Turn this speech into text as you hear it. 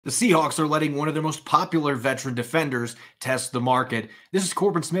The Seahawks are letting one of their most popular veteran defenders test the market. This is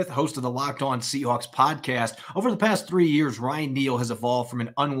Corbin Smith, host of the Locked On Seahawks podcast. Over the past 3 years, Ryan Neal has evolved from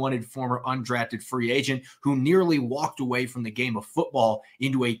an unwanted former undrafted free agent who nearly walked away from the game of football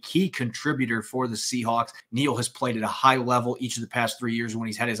into a key contributor for the Seahawks. Neal has played at a high level each of the past 3 years when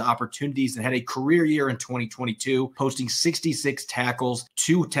he's had his opportunities and had a career year in 2022, posting 66 tackles,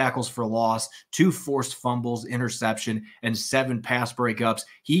 2 tackles for loss, 2 forced fumbles, interception, and 7 pass breakups.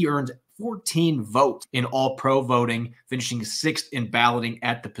 He earned 14 votes in All-Pro voting, finishing 6th in balloting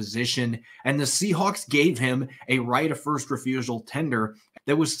at the position. And the Seahawks gave him a right of first refusal tender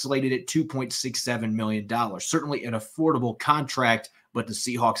that was slated at $2.67 million. Certainly an affordable contract, but the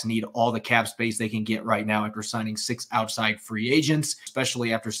Seahawks need all the cap space they can get right now after signing 6 outside free agents,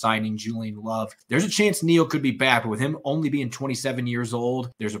 especially after signing Julian Love. There's a chance Neal could be back, but with him only being 27 years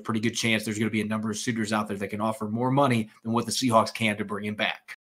old, there's a pretty good chance there's going to be a number of suitors out there that can offer more money than what the Seahawks can to bring him back.